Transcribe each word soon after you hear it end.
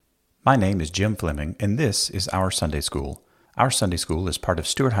My name is Jim Fleming, and this is Our Sunday School. Our Sunday School is part of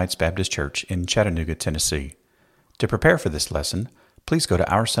Stuart Heights Baptist Church in Chattanooga, Tennessee. To prepare for this lesson, please go to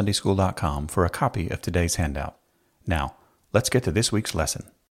OurSundaySchool.com for a copy of today's handout. Now, let's get to this week's lesson.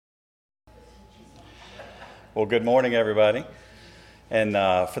 Well, good morning, everybody. And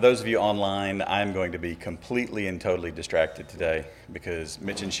for those of you online, I'm going to be completely and totally distracted today because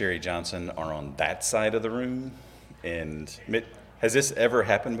Mitch and Sherry Johnson are on that side of the room. And has this ever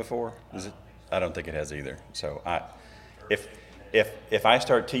happened before? I don't think it has either. So if I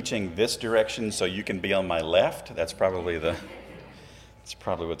start teaching this direction so you can be on my left, that's probably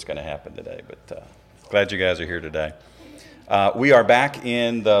what's going to happen today. But glad you guys are here today. We are back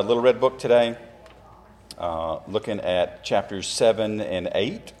in the Little Red Book today, looking at chapters 7 and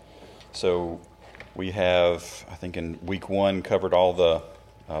 8. So we have, I think in week 1, covered all the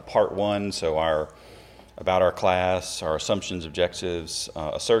part 1, so about our class, our assumptions, objectives,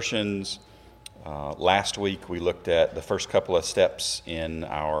 assertions. Last week we looked at the first couple of steps in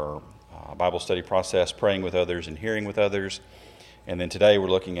our Bible study process, praying with others and hearing with others. And then today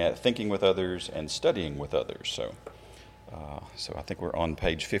we're looking at thinking with others and studying with others. So I think we're on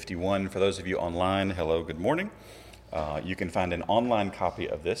page 51. For those of you online, hello, good morning. You can find an online copy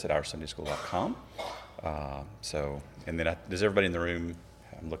of this at OurSundaySchool.com. And then does everybody in the room?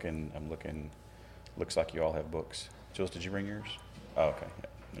 I'm looking. Looks like you all have books. Jules, did you bring yours? Oh, okay. Yeah,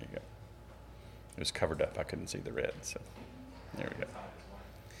 there you go. It was covered up. I couldn't see the red. So there we go.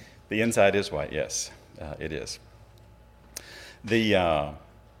 The inside is white. Yes, it is. I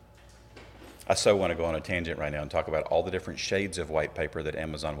so want to go on a tangent right now and talk about all the different shades of white paper that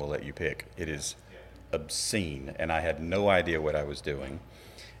Amazon will let you pick. It is obscene, and I had no idea what I was doing.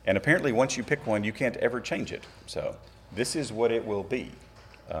 And apparently once you pick one, you can't ever change it. So this is what it will be.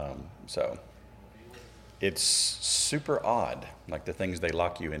 So it's super odd, like the things they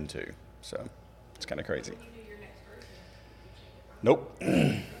lock you into. So it's kind of crazy. Nope.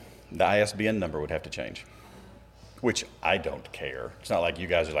 The ISBN number would have to change. Which I don't care. It's not like you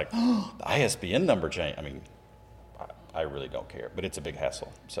guys are like, oh, the ISBN number change. I mean, I really don't care, but it's a big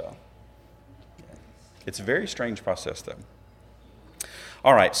hassle. So yeah. It's a very strange process, though.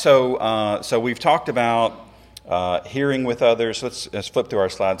 All right, so we've talked about hearing with others. Let's flip through our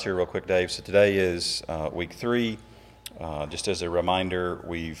slides here real quick, Dave. So today is week 3. Just as a reminder,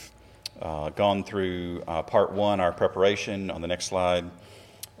 we've gone through part 1, our preparation. On the next slide.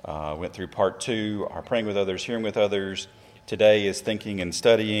 Went through part 2, our praying with others, hearing with others. Today is thinking and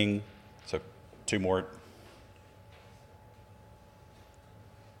studying. So 2 more.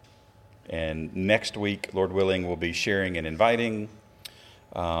 And next week, Lord willing, we'll be sharing and inviting.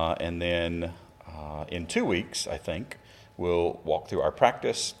 And then in 2 weeks, I think, we'll walk through our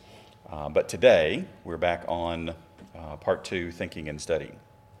practice. But today, we're back on part 2, thinking and studying.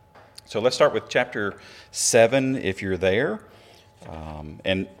 So let's start with chapter 7, if you're there.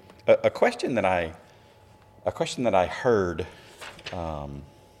 And a question that I heard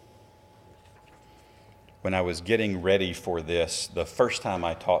when I was getting ready for this, the first time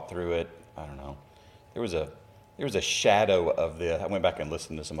I taught through it, I don't know, there was a shadow of this. I went back and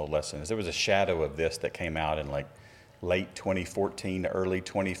listened to some old lessons. There was a shadow of this that came out in like late 2014, early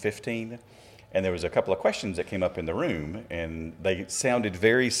 2015. And there was a couple of questions that came up in the room, and they sounded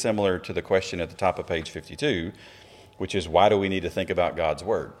very similar to the question at the top of page 52, which is, why do we need to think about God's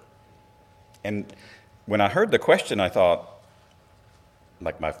Word? And when I heard the question, I thought,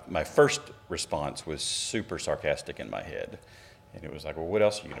 like my first response was super sarcastic in my head. And it was like, well, what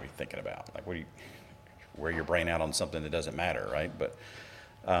else are you going to be thinking about? Like, wear your brain out on something that doesn't matter, right? But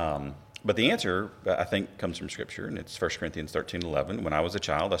the answer, I think, comes from Scripture, and it's 1 Corinthians 13:11. When I was a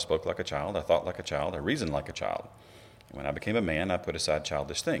child, I spoke like a child, I thought like a child, I reasoned like a child. And when I became a man, I put aside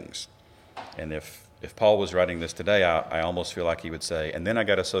childish things. And if Paul was writing this today, I almost feel like he would say, and then I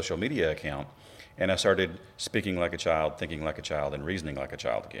got a social media account, and I started speaking like a child, thinking like a child, and reasoning like a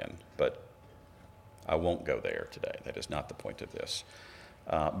child again. But I won't go there today. That is not the point of this.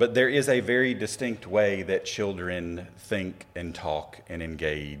 But there is a very distinct way that children think and talk and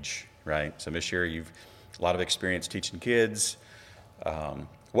engage, right? So, Ms. Sherry, you've a lot of experience teaching kids.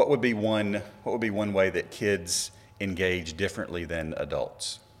 What would be one way that kids engage differently than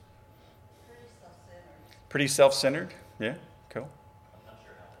adults? Pretty self-centered? Yeah, cool.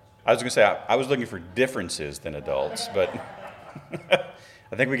 I was going to say, I was looking for differences than adults, but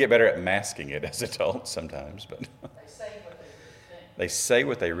I think we get better at masking it as adults sometimes. But they say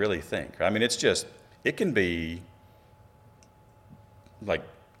what they really think. I mean, it can be like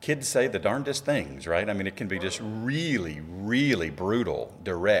kids say the darndest things, right? I mean, it can be just really, really brutal,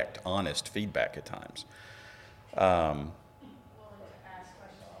 direct, honest feedback at times.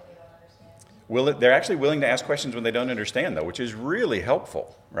 They're actually willing to ask questions when they don't understand, though, which is really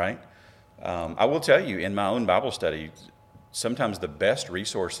helpful, right? I will tell you, in my own Bible study, sometimes the best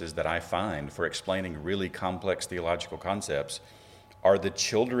resources that I find for explaining really complex theological concepts are the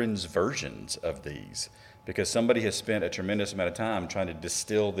children's versions of these, because somebody has spent a tremendous amount of time trying to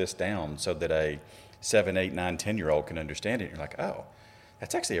distill this down so that a 7, 8, 9, 10-year-old can understand it. And you're like, oh,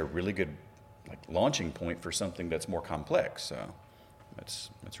 that's actually a really good launching point for something that's more complex. So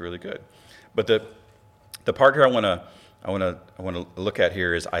that's really good. But the part here I want to look at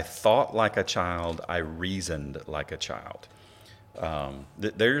here is, I thought like a child, I reasoned like a child.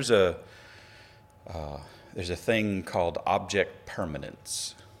 There's a thing called object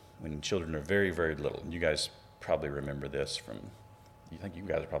permanence when children are very, very little. You guys probably remember this from, you think you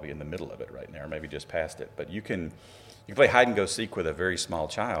guys are probably in the middle of it right now, or maybe just past it. But you can play hide and go seek with a very small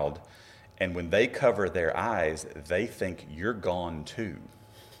child, and when they cover their eyes, they think you're gone too,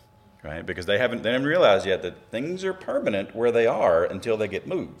 right? Because they haven't realized yet that things are permanent where they are until they get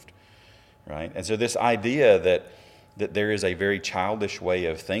moved, right? And so this idea that there is a very childish way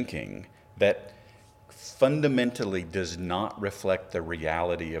of thinking that fundamentally does not reflect the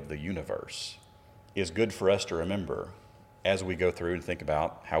reality of the universe is good for us to remember as we go through and think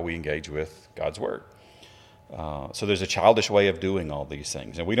about how we engage with God's Word. So there's a childish way of doing all these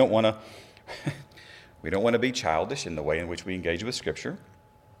things, and we don't want to be childish in the way in which we engage with Scripture.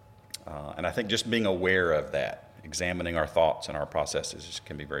 And I think just being aware of that, examining our thoughts and our processes,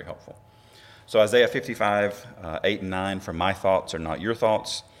 can be very helpful. So Isaiah 55, 8 and 9, for my thoughts are not your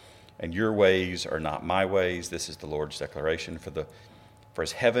thoughts, and your ways are not my ways. This is the Lord's declaration. For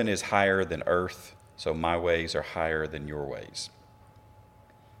as heaven is higher than earth, so my ways are higher than your ways.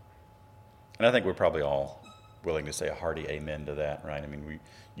 And I think we're probably all willing to say a hearty amen to that, right? I mean,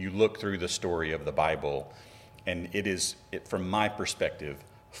 you look through the story of the Bible, and it is, from my perspective,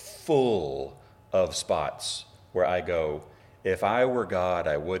 full of spots where I go, if I were God,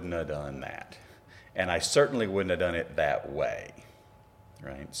 I wouldn't have done that. And I certainly wouldn't have done it that way,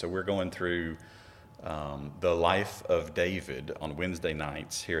 right? So we're going through the life of David on Wednesday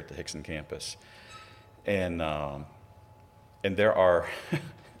nights here at the Hickson campus. And there are,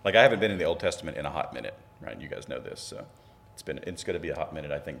 I haven't been in the Old Testament in a hot minute, right? You guys know this, so it's going to be a hot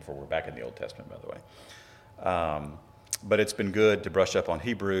minute, I think, before we're back in the Old Testament, by the way. But it's been good to brush up on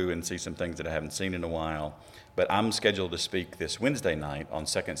Hebrew and see some things that I haven't seen in a while. But I'm scheduled to speak this Wednesday night on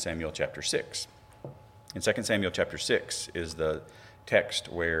 2 Samuel chapter 6. In 2 Samuel chapter 6 is the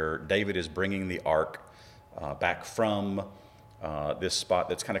text where David is bringing the ark back from this spot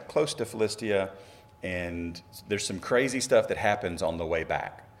that's kind of close to Philistia, and there's some crazy stuff that happens on the way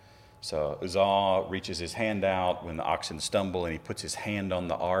back. So Uzzah reaches his hand out when the oxen stumble, and he puts his hand on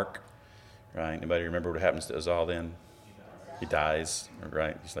the ark, right? Anybody remember what happens to Uzzah then? He dies,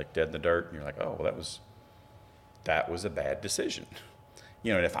 right? He's dead in the dirt, and you're like, oh, well, that was a bad decision.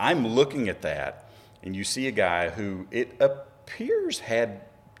 And if I'm looking at that, and you see a guy who it appears had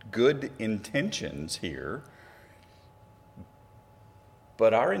good intentions here,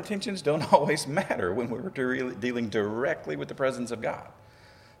 but our intentions don't always matter when we're dealing directly with the presence of God.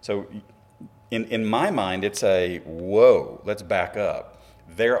 So in my mind, it's a, whoa, let's back up.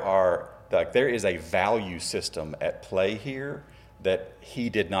 There is a value system at play here that he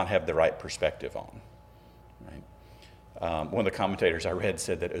did not have the right perspective on. Right? One of the commentators I read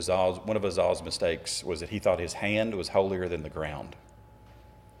said that one of Uzzah's mistakes was that he thought his hand was holier than the ground.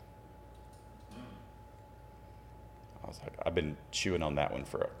 I was like, I've been chewing on that one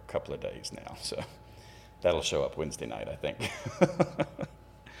for a couple of days now, so that'll show up Wednesday night, I think.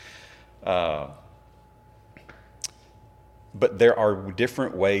 But there are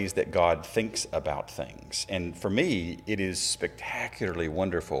different ways that God thinks about things. And for me, it is spectacularly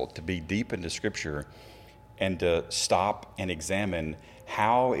wonderful to be deep into Scripture and to stop and examine,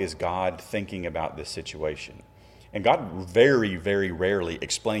 how is God thinking about this situation? And God very, very rarely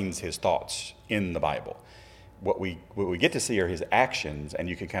explains his thoughts in the Bible. What we get to see are his actions, and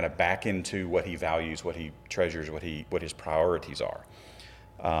you can kind of back into what he values, what he treasures, what his priorities are.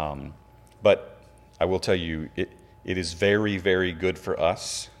 But I will tell you, it is very, very good for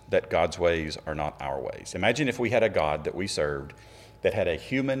us that God's ways are not our ways. Imagine if we had a God that we served that had a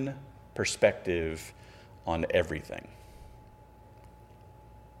human perspective on everything.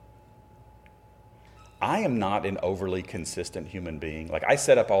 I am not an overly consistent human being. I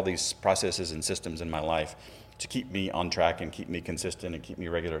set up all these processes and systems in my life to keep me on track and keep me consistent and keep me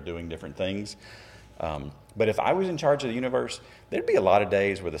regular doing different things. But if I was in charge of the universe, there'd be a lot of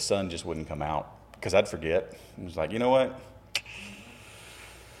days where the sun just wouldn't come out because I'd forget. It was like, you know what?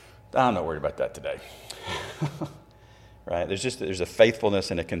 I'm not worried about that today. right? There's a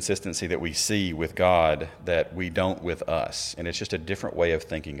faithfulness and a consistency that we see with God that we don't with us. And it's just a different way of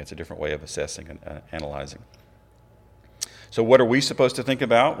thinking. It's a different way of assessing and analyzing. So what are we supposed to think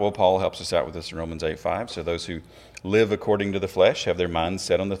about? Well, Paul helps us out with this in Romans 8:5. So those who live according to the flesh have their minds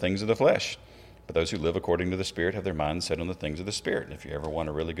set on the things of the flesh. But those who live according to the Spirit have their minds set on the things of the Spirit. And if you ever want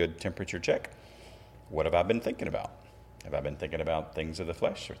a really good temperature check, what have I been thinking about? Have I been thinking about things of the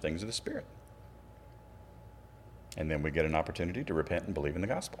flesh or things of the Spirit? And then we get an opportunity to repent and believe in the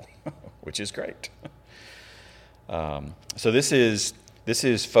gospel, which is great. So this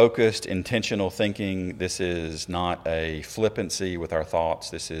is focused, intentional thinking. This is not a flippancy with our thoughts.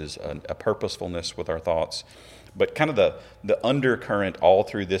 This is a purposefulness with our thoughts. But kind of the undercurrent all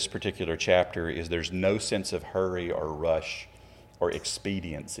through this particular chapter is there's no sense of hurry or rush or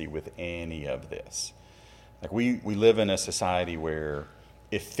expediency with any of this. Like we live in a society where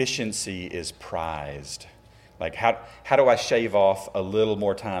efficiency is prized. Like how do I shave off a little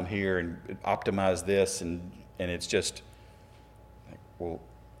more time here and optimize this, and it's just like, well,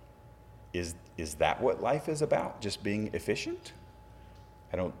 is that what life is about? Just being efficient?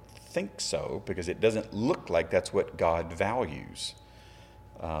 I don't think so, because it doesn't look like that's what God values.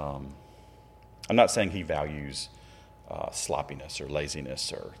 I'm not saying he values sloppiness or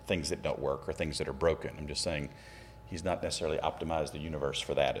laziness or things that don't work or things that are broken. I'm just saying he's not necessarily optimized the universe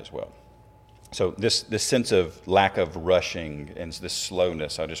for that as well. So this sense of lack of rushing and this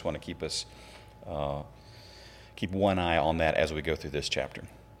slowness, I just want to keep one eye on that as we go through this chapter.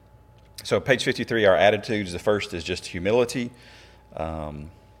 So page 53, our attitudes. The first is just humility.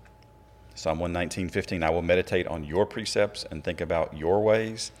 Psalm 119:15, I will meditate on your precepts and think about your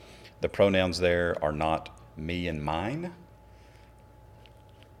ways. The pronouns there are not me and mine.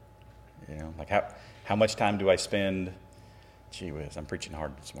 You know, like how much time do I spend? Gee whiz, I'm preaching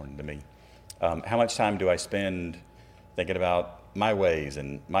hard this morning to me. How much time do I spend thinking about my ways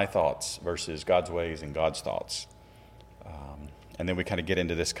and my thoughts versus God's ways and God's thoughts? And then we kind of get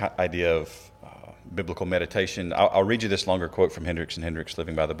into this idea of biblical meditation. I'll read you this longer quote from Hendricks and Hendricks,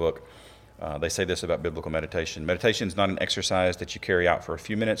 Living by the Book. They say this about biblical meditation. Meditation is not an exercise that you carry out for a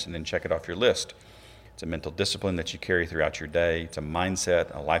few minutes and then check it off your list. It's a mental discipline that you carry throughout your day. It's a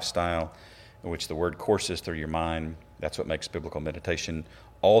mindset, a lifestyle in which the word courses through your mind. That's what makes biblical meditation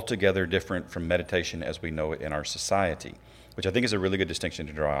altogether different from meditation as we know it in our society, which I think is a really good distinction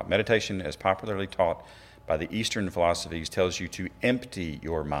to draw out. Meditation, as popularly taught by the Eastern philosophies, tells you to empty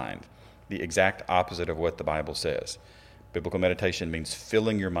your mind, the exact opposite of what the Bible says. Biblical meditation means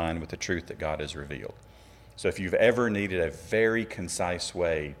filling your mind with the truth that God has revealed. So if you've ever needed a very concise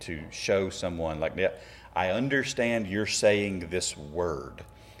way to show someone, like, yeah, I understand you're saying this word,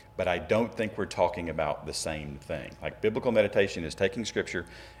 but I don't think we're talking about the same thing. Like biblical meditation is taking Scripture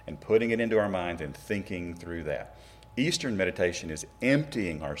and putting it into our minds and thinking through that. Eastern meditation is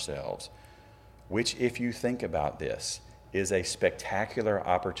emptying ourselves, which, if you think about this, is a spectacular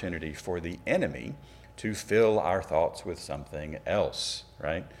opportunity for the enemy to fill our thoughts with something else,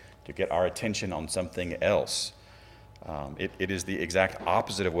 right? To get our attention on something else. It is the exact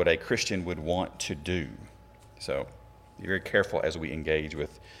opposite of what a Christian would want to do. So be very careful as we engage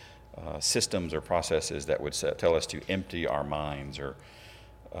with systems or processes that would tell us to empty our minds, or,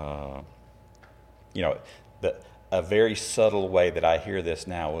 a very subtle way that I hear this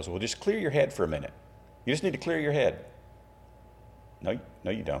now is, well, just clear your head for a minute. You just need to clear your head. No,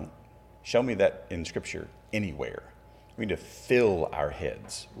 you don't. Show me that in Scripture anywhere. We need to fill our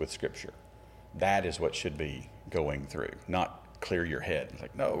heads with Scripture. That is what should be going through, not clear your head. It's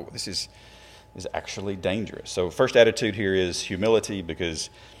like, no, this is actually dangerous. So first attitude here is humility, because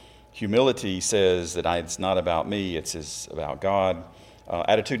humility says that it's not about me, it's about God.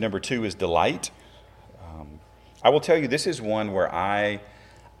 Attitude number 2 is delight. I will tell you, this is one where I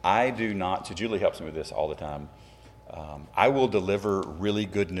do not, so Julie helps me with this all the time. I will deliver really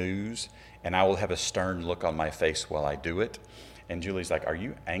good news, and I will have a stern look on my face while I do it. And Julie's like, are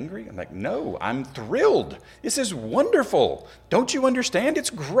you angry? I'm like, no, I'm thrilled. This is wonderful. Don't you understand?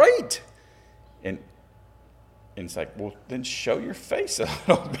 It's great. And it's like, well, then show your face a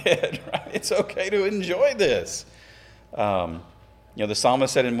little bit, right? It's okay to enjoy this. The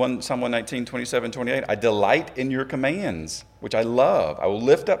psalmist said in Psalm 119, 27, 28, I delight in your commands, which I love. I will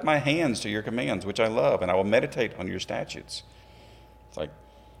lift up my hands to your commands, which I love, and I will meditate on your statutes. It's like,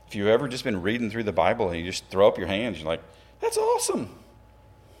 if you've ever just been reading through the Bible and you just throw up your hands, you're like, that's awesome.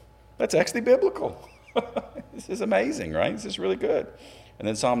 That's actually biblical. This is amazing, right? This is really good. And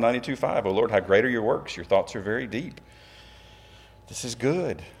then Psalm 92:5, oh Lord, how great are your works. Your thoughts are very deep. This is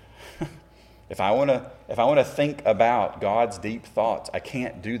good. If I want to think about God's deep thoughts, I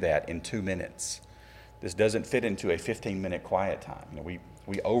can't do that in 2 minutes. This doesn't fit into a 15-minute quiet time.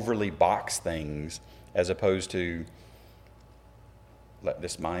 We overly box things as opposed to let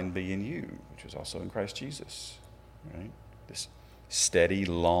this mind be in you, which was also in Christ Jesus, right? This steady,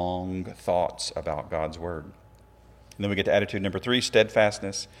 long thoughts about God's word. And then we get to attitude number 3,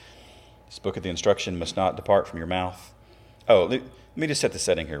 steadfastness. This book of the instruction must not depart from your mouth. Oh, let me just set the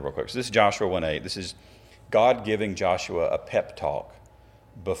setting here real quick. So this is Joshua 1:8. This is God giving Joshua a pep talk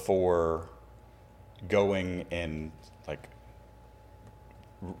before going and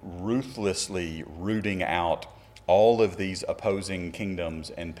ruthlessly rooting out all of these opposing kingdoms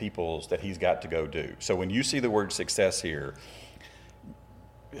and peoples that he's got to go do. So when you see the word success here,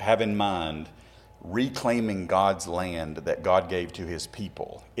 have in mind reclaiming God's land that God gave to his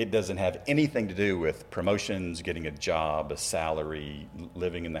people. It doesn't have anything to do with promotions, getting a job, a salary,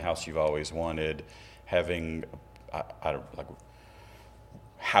 living in the house you've always wanted, having,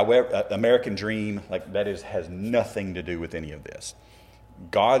 however, American dream, has nothing to do with any of this.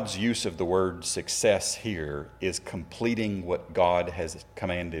 God's use of the word success here is completing what God has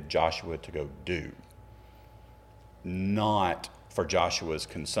commanded Joshua to go do. Not for Joshua's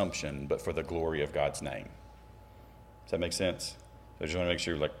consumption, but for the glory of God's name. Does that make sense? I just want to make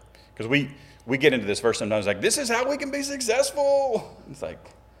sure, because we get into this verse sometimes this is how we can be successful. It's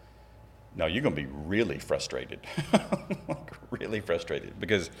no, you're going to be really frustrated. Really frustrated.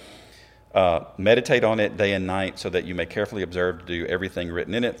 Because meditate on it day and night so that you may carefully observe to do everything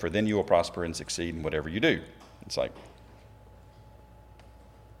written in it, for then you will prosper and succeed in whatever you do. It's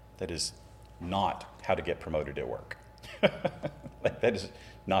that is not how to get promoted at work. That is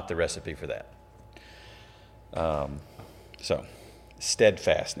not the recipe for that. So,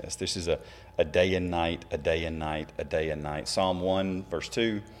 steadfastness. This is a day and night, a day and night, a day and night. Psalm 1, verse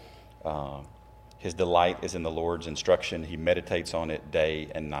 2, his delight is in the Lord's instruction. He meditates on it day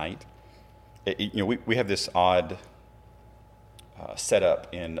and night. We have this odd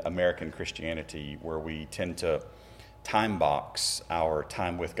setup in American Christianity where we tend to time box our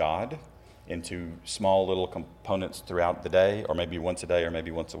time with God into small little components throughout the day, or maybe once a day, or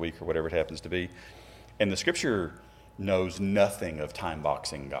maybe once a week, or whatever it happens to be. And the Scripture knows nothing of time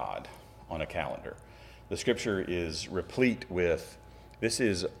boxing God on a calendar. The Scripture is replete with, this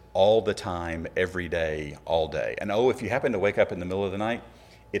is all the time, every day, all day. And if you happen to wake up in the middle of the night,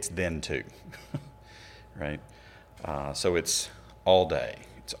 it's then too, right? So it's all day,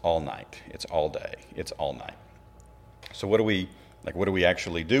 it's all night, it's all day, it's all night. So what do we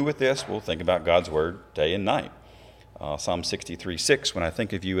actually do with this? We'll think about God's word day and night. Psalm 63:6, when I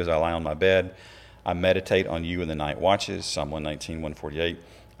think of you as I lie on my bed, I meditate on you in the night watches. Psalm 119, 148,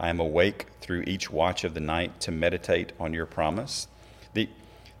 I am awake through each watch of the night to meditate on your promise.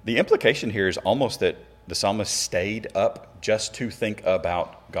 The implication here is almost that the psalmist stayed up just to think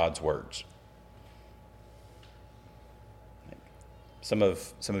about God's words. Some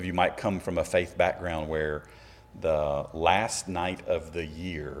of you might come from a faith background where the last night of the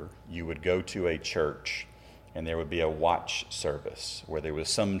year you would go to a church and there would be a watch service where there was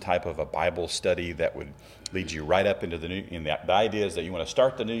some type of a Bible study that would lead you right up into the new. And the idea is that you want to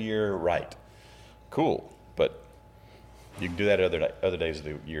start the new year right. Cool, but you can do that other days of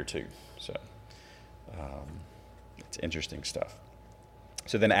the year too. So it's interesting stuff.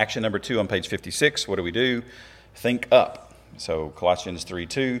 So then action number 2 on page 56, what do? Think up. So Colossians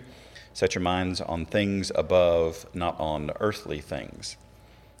 3:2, set your minds on things above, not on earthly things.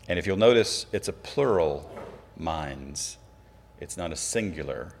 And if you'll notice, it's a plural minds. It's not a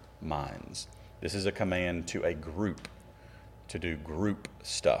singular minds. This is a command to a group to do group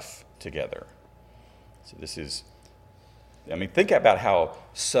stuff together. So this is, think about how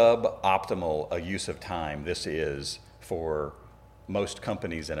suboptimal a use of time this is for most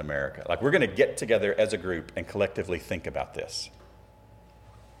companies in America. We're going to get together as a group and collectively think about this.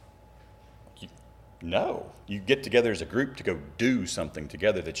 No, you get together as a group to go do something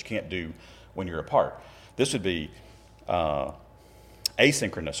together that you can't do when you're apart. This would be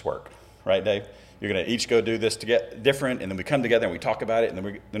asynchronous work, right, Dave? You're going to each go do this to get different, and then we come together and we talk about it,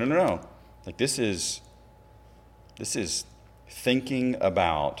 and then no. This is thinking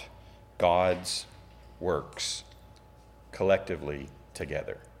about God's works collectively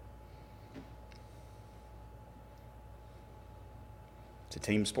together. It's a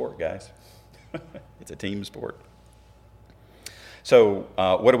team sport, guys. It's a team sport. So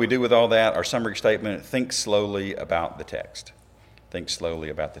what do we do with all that? Our summary statement, think slowly about the text. Think slowly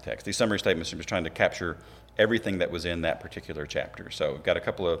about the text. These summary statements are just trying to capture everything that was in that particular chapter. So we've got a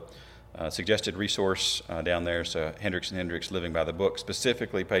couple of suggested resource down there. So Hendricks and Hendricks, Living by the Book,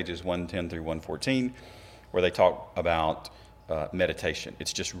 specifically pages 110 through 114, where they talk about meditation.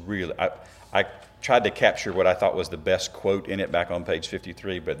 It's just really, I tried to capture what I thought was the best quote in it back on page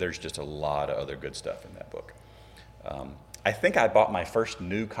 53, but there's just a lot of other good stuff in that book. I think I bought my first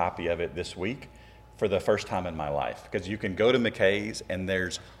new copy of it this week for the first time in my life, because you can go to McKay's and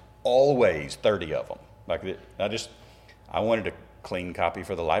there's always 30 of them. I wanted a clean copy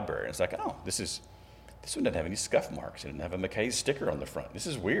for the library. It's like, oh, this one doesn't have any scuff marks. It didn't have a McKay's sticker on the front. This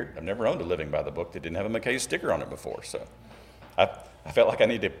is weird. I've never owned a Living by the Book that didn't have a McKay's sticker on it before. So I felt like I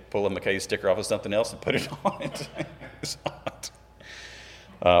need to pull a McKay's sticker off of something else and put it on it. It's not.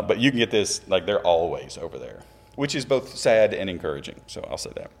 But you can get this, like, they're always over there, which is both sad and encouraging. So I'll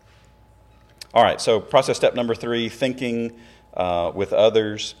say that. All right, so process step number 3, thinking with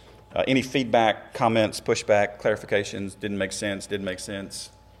others. Any feedback, comments, pushback, clarifications? Didn't make sense, didn't make sense?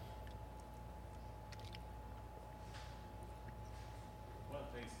 One of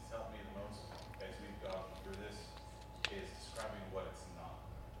the things that's helped me the most as we've gone through this is describing what it's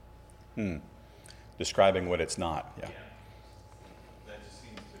not. Describing what it's not, yeah. That just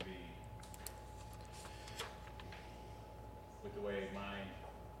seems to be, with the way my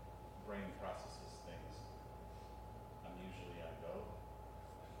brain processes things, I go.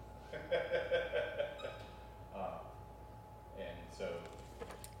 And so,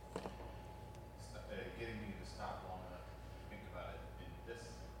 getting me to stop long enough to think about it in this,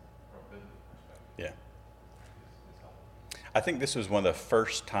 from a biblical perspective, Yeah. is helpful. I think this was one of the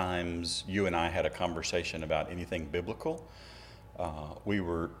first times you and I had a conversation about anything biblical.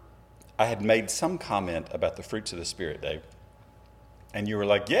 I had made some comment about the fruits of the Spirit, Dave, and you were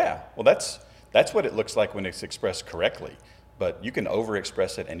like, "Yeah, well, that's what it looks like when it's expressed correctly. But you can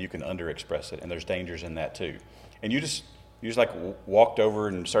overexpress it and you can underexpress it, and there's dangers in that too." And you just like walked over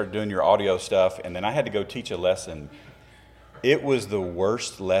and started doing your audio stuff, and then I had to go teach a lesson. It was the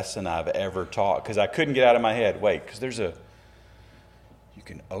worst lesson I've ever taught, because I couldn't get out of my head. Wait, because you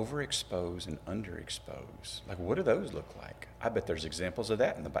can overexpose and underexpose. Like, what do those look like? I bet there's examples of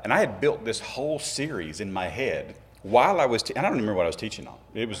that in the Bible. And I had built this whole series in my head while I was, I don't remember what I was teaching on.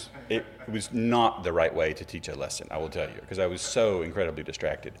 It was not the right way to teach a lesson, I will tell you, because I was so incredibly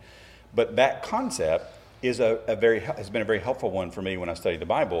distracted. But that concept is has been a very helpful one for me when I study the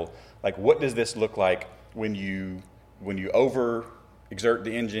Bible. Like, what does this look like when you over-exert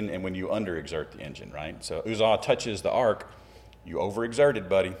the engine and when you under-exert the engine, right? So Uzzah touches the ark. You overexerted,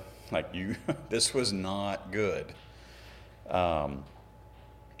 buddy. This was not good.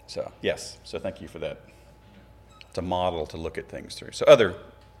 So thank you for that. It's a model to look at things through. So other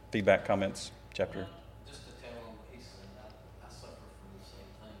feedback, comments, chapter? Just to tell on the pieces, and I suffer from the same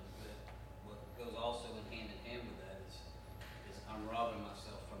thing, but what goes also in hand with that is I'm robbing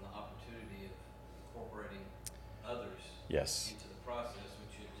myself from the opportunity of incorporating others Yes. into the process,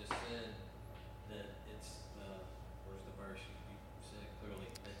 which you just said that it's, where's the verse? You said it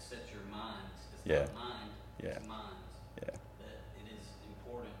clearly, that sets your minds. It's Yeah. not mind, Yeah. it's minds. Yeah. That it is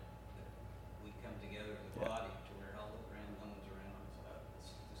important that we come together as a Yeah. body to where I'll look around, no one's around, so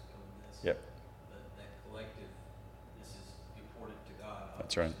let's just go with this. Yep. But that collective, this is important to God.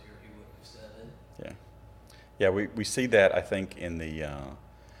 That's right. Obviously, or he wouldn't have said it. Yeah. Yeah, we see that, I think, in the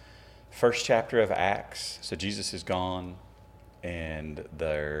first chapter of Acts. So Jesus is gone, and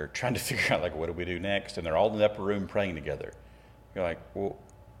they're trying to figure out, like, what do we do next? And they're all in the upper room praying together. You're like, well,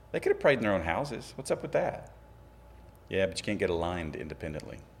 they could have prayed in their own houses. What's up with that? Yeah, but you can't get aligned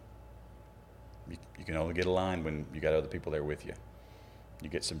independently. You can only get aligned when you got other people there with you. You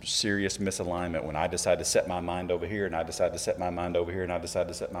get some serious misalignment when I decide to set my mind over here, and I decide to set my mind over here, and I decide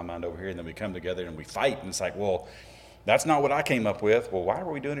to set my mind over here, and then we come together and we fight, and it's like, well, that's not what I came up with. Well, why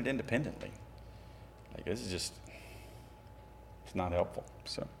are we doing it independently? Like, this is just, it's not helpful.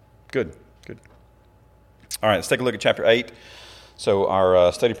 So, good. All right, let's take a look at chapter 8. So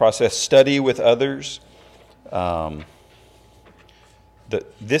our study process, study with others.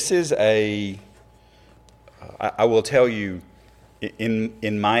 This is I will tell you,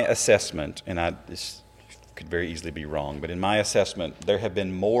 in my assessment, and this could very easily be wrong, but in my assessment, there have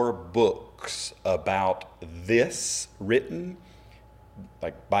been more books about this written,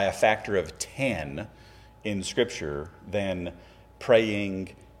 like by a factor of 10 in Scripture, than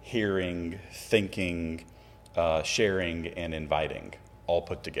praying, hearing, thinking, sharing, and inviting, all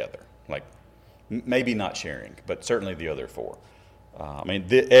put together. Like, maybe not sharing, but certainly the other 4.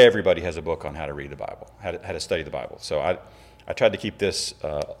 Everybody has a book on how to read the Bible, how to study the Bible. So I tried to keep this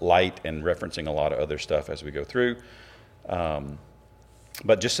light and referencing a lot of other stuff as we go through.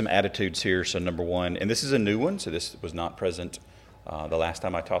 But just some attitudes here. So number 1, and this is a new one, so this was not present the last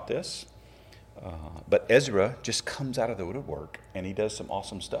time I taught this. But Ezra just comes out of the woodwork, and he does some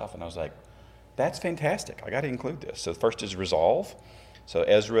awesome stuff. And I was like, That's fantastic. I got to include this. So first is resolve. So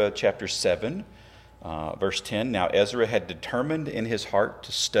Ezra chapter 7, verse 10. Now Ezra had determined in his heart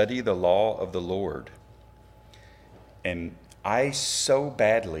to study the law of the Lord. And I so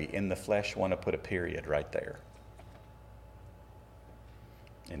badly in the flesh want to put a period right there.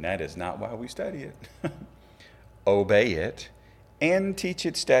 And that is not why we study it. Obey it and teach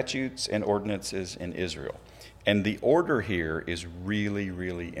its statutes and ordinances in Israel. And the order here is really,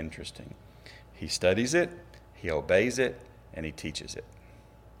 really interesting. He studies it, he obeys it, and he teaches it.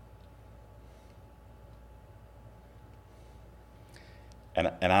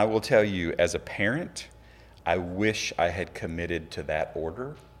 And I will tell you, as a parent, I wish I had committed to that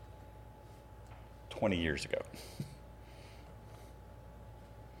order 20 years ago.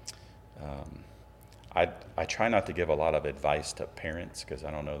 I try not to give a lot of advice to parents because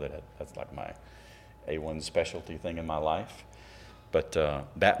I don't know that that's like my A1 specialty thing in my life. But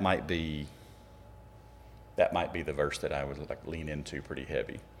that might be the verse that I would like lean into pretty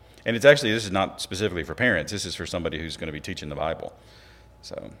heavy. And it's actually, this is not specifically for parents. This is for somebody who's going to be teaching the Bible.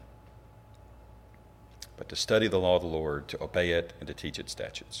 So, but to study the law of the Lord, to obey it, and to teach its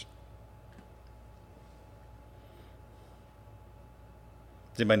statutes.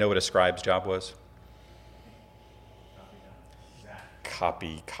 Does anybody know what a scribe's job was?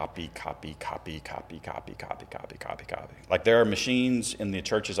 Copy. Like there are machines in the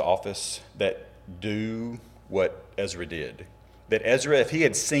church's office that do what Ezra did. That Ezra, if he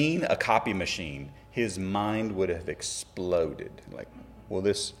had seen a copy machine, his mind would have exploded. Like, well,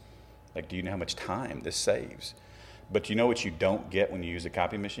 do you know how much time this saves? But you know what you don't get when you use a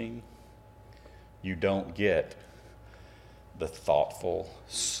copy machine? You don't get the thoughtful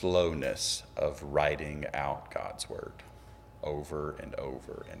slowness of writing out God's word over and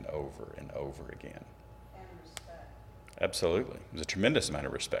over and over and over again. And respect. Absolutely. There's a tremendous amount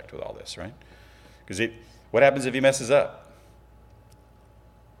of respect with all this, right? Because what happens if he messes up?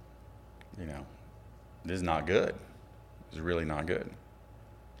 This is not good. It's really not good.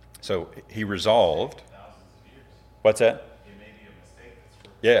 So he resolved. Thousands of years. What's that? It may be a mistake that's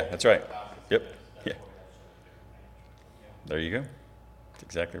worth Yeah, that's right. thousands of Yep. years. That's Yeah. why we have so many different names. There you go. That's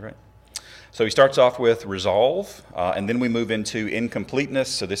exactly right. So he starts off with resolve, and then we move into incompleteness.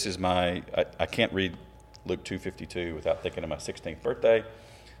 So this is I can't read Luke 2:52 without thinking of my 16th birthday.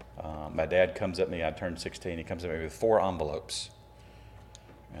 My dad comes at me, I turned 16, he comes at me with 4 envelopes.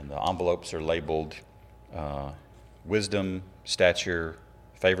 And the envelopes are labeled wisdom, stature,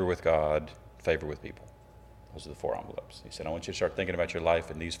 favor with God, favor with people. Those are the 4 envelopes. He said, I want you to start thinking about your life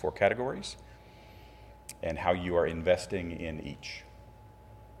in these 4 categories and how you are investing in each.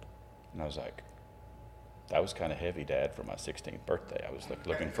 And I was like, that was kind of heavy, Dad, for my 16th birthday. I was like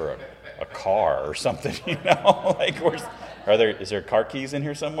looking for a car or something, like, is there car keys in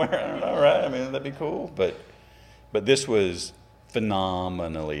here somewhere? I don't know, right? I mean, that'd be cool. But this was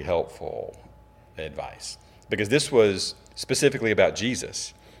phenomenally helpful advice because this was specifically about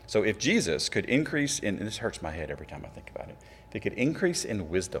Jesus. So if Jesus could increase and this hurts my head every time I think about it, if he could increase in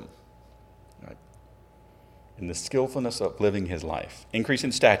wisdom, right, in the skillfulness of living his life, increase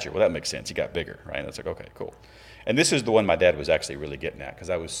in stature, well, that makes sense. He got bigger, right? That's like, okay, cool. And this is the one my dad was actually really getting at because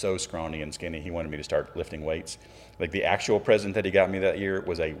I was so scrawny and skinny. He wanted me to start lifting weights. Like the actual present that he got me that year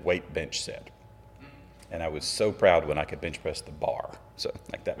was a weight bench set. And I was so proud when I could bench press the bar. So,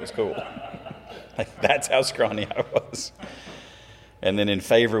 like, that was cool. Like, that's how scrawny I was. And then in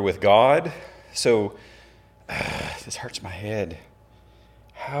favor with God. So, this hurts my head.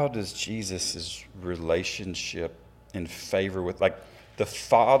 How does Jesus' relationship in favor with, like, the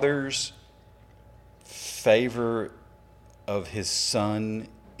Father's favor of his Son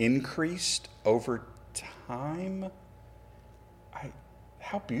increased over time?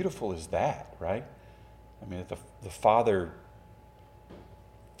 How beautiful is that, right? I mean, the Father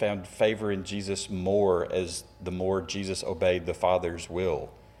found favor in Jesus more as the more Jesus obeyed the Father's will.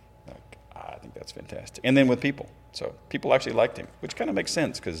 Like, I think that's fantastic. And then with people. So people actually liked him, which kind of makes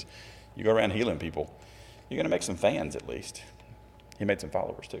sense because you go around healing people. You're going to make some fans at least. He made some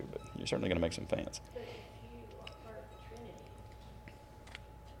followers too, but you're certainly going to make some fans. But if you are part of the Trinity,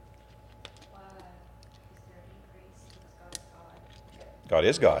 why is there an increase because God is God? God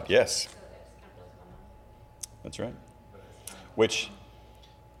is God, yes. So that's kind of blows my mind. That's right. But as time Which,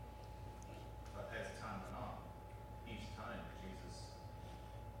 But as time went on, each time Jesus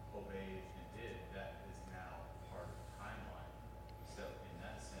obeyed and did, that is now part of the timeline. So in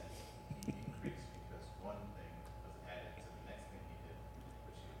that sense, he increased because one thing was added to the next thing he did,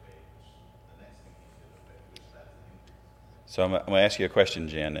 which he obeyed, which the next thing he did obey, which that is an increase. so I'm going to ask you a question,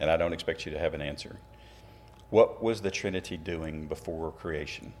 Jen, and I don't expect you to have an answer. What was the Trinity doing before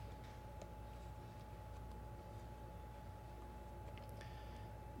creation?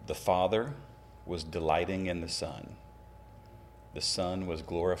 The Father was delighting in the Son was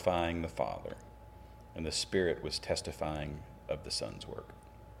glorifying the Father, and the Spirit was testifying of the Son's work.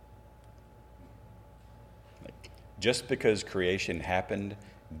 Just because creation happened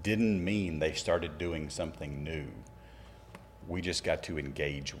didn't mean they started doing something new. We just got to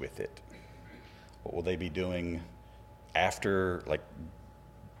engage with it. What will they be doing after, like,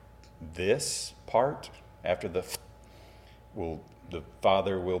 this part? After the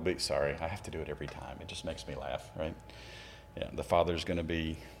Father will be, sorry, I have to do it every time. It just makes me laugh, right? Yeah, the Father's going to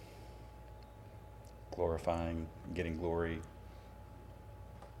be glorifying, getting glory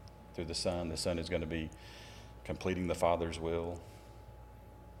through the Son. The Son is going to be completing the Father's will.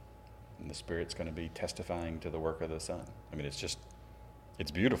 And the Spirit's going to be testifying to the work of the Son. I mean,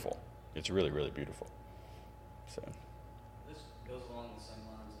 it's beautiful. It's really, really beautiful. So. This goes along the same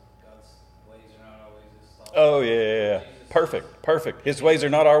lines of God's ways are not always His thoughts. Oh, yeah. Perfect. His ways are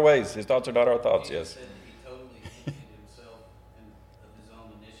not our ways. His thoughts are not our thoughts, Jesus yes. said that He totally emptied Himself of His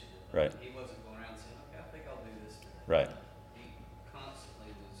own initiative. Right. He wasn't going around saying, okay, I think I'll do this today. Right. He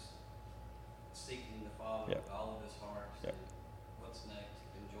constantly was seeking the Father Yep. with all of his heart, Yep. saying, what's next,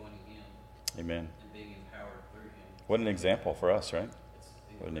 and joining Him Amen. and being empowered through Him. What an example for us, right? It's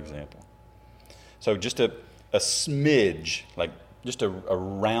What an incredible. example. So just a smidge, like just a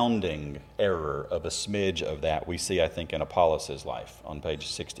rounding error of a smidge of that we see, I think, in Apollos' life on page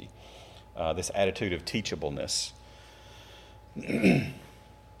 60. This attitude of teachableness. I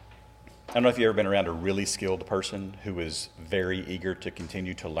don't know if you've ever been around a really skilled person who is very eager to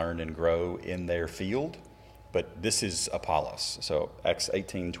continue to learn and grow in their field, but this is Apollos. So Acts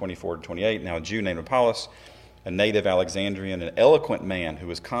 18:24-28. Now a Jew named Apollos, a native Alexandrian, an eloquent man who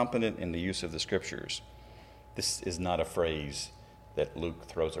was competent in the use of the Scriptures. This is not a phrase that Luke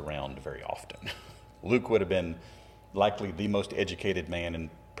throws around very often. Luke would have been likely the most educated man in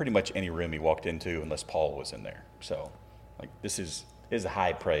pretty much any room he walked into, unless Paul was in there. So, this is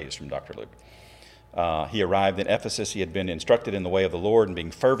high praise from Dr. Luke. He arrived in Ephesus. He had been instructed in the way of the Lord and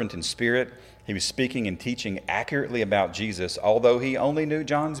being fervent in spirit. He was speaking and teaching accurately about Jesus, although he only knew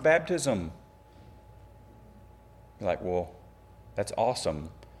John's baptism. You're like, well, that's awesome,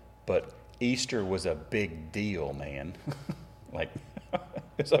 but Easter was a big deal, man.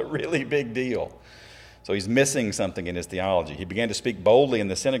 It's a really big deal. So he's missing something in his theology. He began to speak boldly in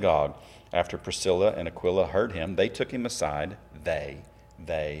the synagogue. After Priscilla and Aquila heard him, they took him aside. They.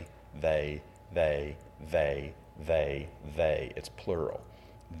 It's plural.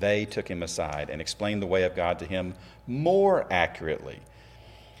 They took him aside and explained the way of God to him more accurately.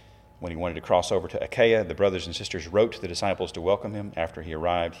 When he wanted to cross over to Achaia, the brothers and sisters wrote to the disciples to welcome him. After he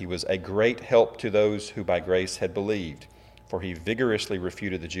arrived, he was a great help to those who by grace had believed, for he vigorously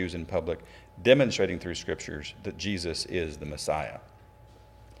refuted the Jews in public, demonstrating through Scriptures that Jesus is the Messiah.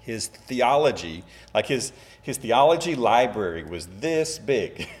 His theology, his theology library was this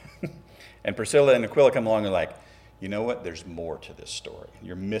big. And Priscilla and Aquila come along and you know what? There's more to this story.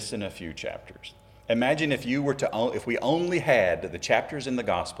 You're missing a few chapters. Imagine if we only had the chapters in the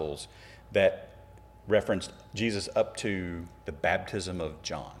Gospels that referenced Jesus up to the baptism of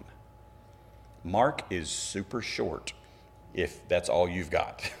John. Mark is super short if that's all you've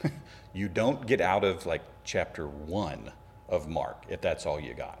got. You don't get out of chapter 1 of Mark if that's all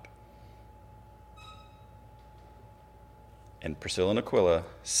you got. And Priscilla and Aquila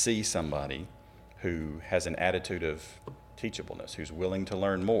see somebody who has an attitude of teachableness, who's willing to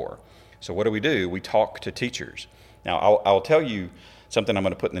learn more. So what do? We talk to teachers. Now, I'll tell you something I'm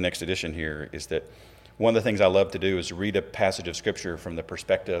going to put in the next edition here is that one of the things I love to do is read a passage of Scripture from the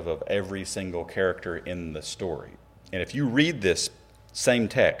perspective of every single character in the story. And if you read this same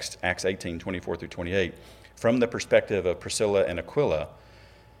text, Acts 18:24-28, from the perspective of Priscilla and Aquila,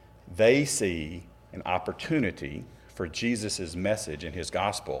 they see an opportunity for Jesus' message and his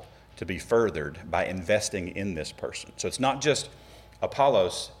gospel to be furthered by investing in this person. So it's not just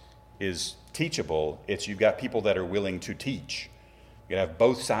Apollos is teachable, it's you've got people that are willing to teach. You have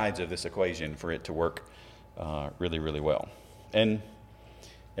both sides of this equation for it to work really, really well. And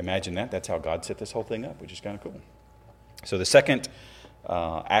imagine that's how God set this whole thing up, which is kind of cool. So the second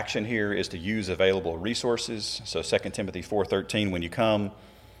action here is to use available resources. So 2 Timothy 4:13, when you come,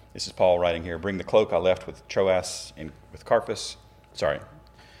 this is Paul writing here, bring the cloak I left with Troas and with Carpus.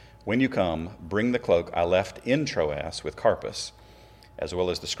 When you come, bring the cloak I left in Troas with Carpus, as well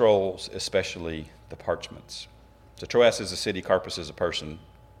as the scrolls, especially the parchments. So Troas is a city, Carpus is a person,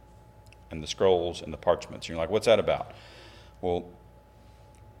 and the scrolls and the parchments. You're like, what's that about? Well,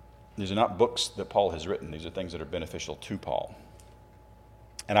 these are not books that Paul has written. These are things that are beneficial to Paul.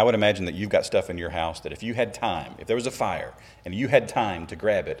 And I would imagine that you've got stuff in your house that if you had time, if there was a fire and you had time to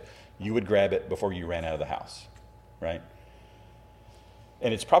grab it, you would grab it before you ran out of the house, right?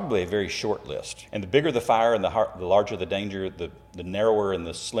 And it's probably a very short list. And the bigger the fire and the larger the danger, the narrower and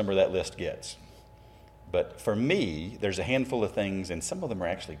the slimmer that list gets. But for me, there's a handful of things, and some of them are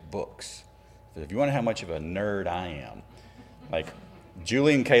actually books. So if you want to know how much of a nerd I am, like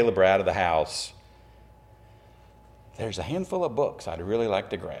Julie and Caleb are out of the house, there's a handful of books I'd really like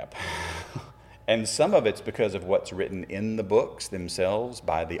to grab. And some of it's because of what's written in the books themselves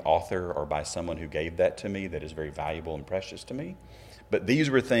by the author or by someone who gave that to me that is very valuable and precious to me. But these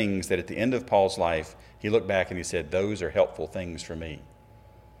were things that at the end of Paul's life, he looked back and he said, those are helpful things for me.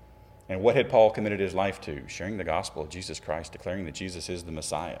 And what had Paul committed his life to? Sharing the gospel of Jesus Christ, declaring that Jesus is the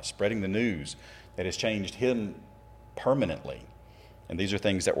Messiah, spreading the news that has changed him permanently. And these are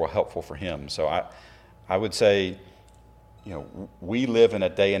things that were helpful for him. So I would say, we live in a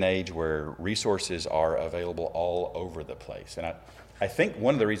day and age where resources are available all over the place. And I think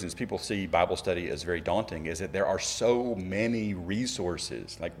one of the reasons people see Bible study as very daunting is that there are so many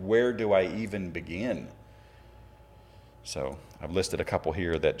resources. Like, where do I even begin? So I've listed a couple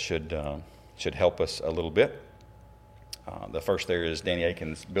here that should help us a little bit. The first there is Danny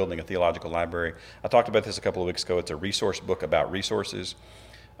Akin's Building a Theological Library. I talked about this a couple of weeks ago. It's a resource book about resources.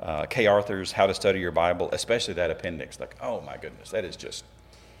 Kay Arthur's How to Study Your Bible, especially that appendix. Like, oh my goodness, that is just,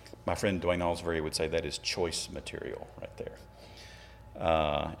 my friend Dwayne Alsbury would say that is choice material right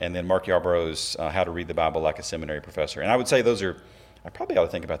there. And then Mark Yarborough's How to Read the Bible Like a Seminary Professor. And I would say those are, I probably ought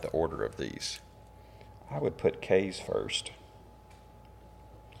to think about the order of these. I would put Kay's first,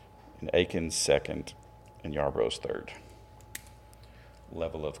 and Akin's second, and Yarborough's third.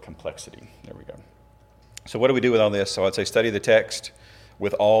 Level of complexity. There we go. So what do we do with all this? So I'd say study the text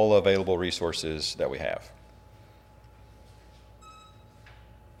with all available resources that we have.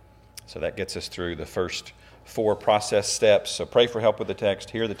 So that gets us through the first 4 process steps. So pray for help with the text,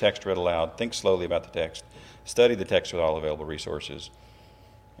 hear the text read aloud, think slowly about the text, study the text with all available resources.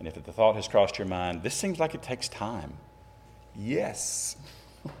 And if the thought has crossed your mind, this seems like it takes time. Yes.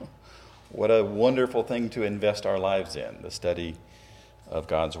 What a wonderful thing to invest our lives in, the study of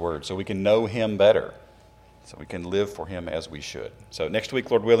God's Word, so we can know Him better, so we can live for Him as we should. So next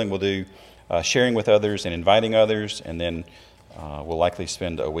week, Lord willing, we'll do sharing with others and inviting others, and then we'll likely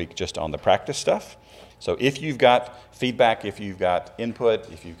spend a week just on the practice stuff. So if you've got feedback, if you've got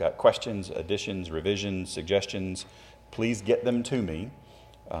input, if you've got questions, additions, revisions, suggestions, please get them to me.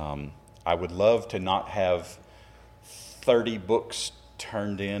 I would love to not have 30 books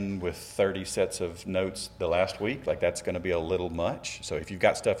turned in with 30 sets of notes the last week. Like, that's going to be a little much. So if you've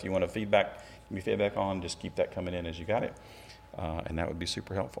got stuff you want to give me feedback on, just keep that coming in as you got it. And that would be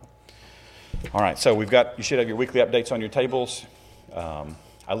super helpful. All right, so you should have your weekly updates on your tables.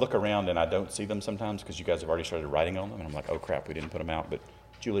 I look around and I don't see them sometimes because you guys have already started writing on them. And I'm like, oh crap, we didn't put them out. But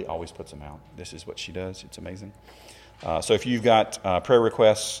Julie always puts them out. This is what she does. It's amazing. So if you've got prayer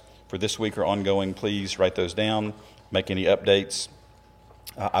requests for this week or ongoing, please write those down, make any updates.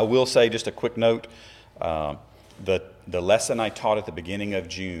 I will say, just a quick note, the lesson I taught at the beginning of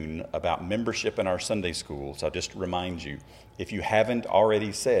June about membership in our Sunday school, so I'll just remind you, if you haven't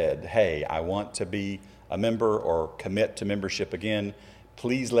already said, hey, I want to be a member or commit to membership again,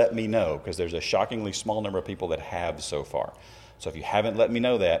 please let me know, because there's a shockingly small number of people that have so far. So if you haven't let me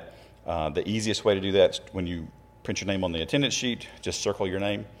know that, the easiest way to do that is when you print your name on the attendance sheet, just circle your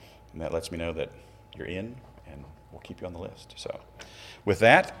name, and that lets me know that you're in, and we'll keep you on the list. So with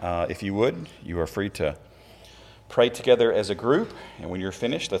that, if you would, you are free to pray together as a group, and when you're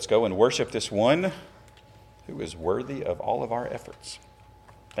finished, let's go and worship this one who is worthy of all of our efforts.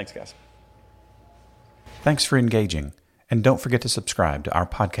 Thanks, guys. Thanks for engaging, and don't forget to subscribe to our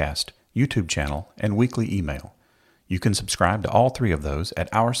podcast, YouTube channel, and weekly email. You can subscribe to all 3 of those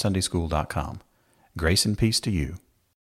at OurSundaySchool.com. Grace and peace to you.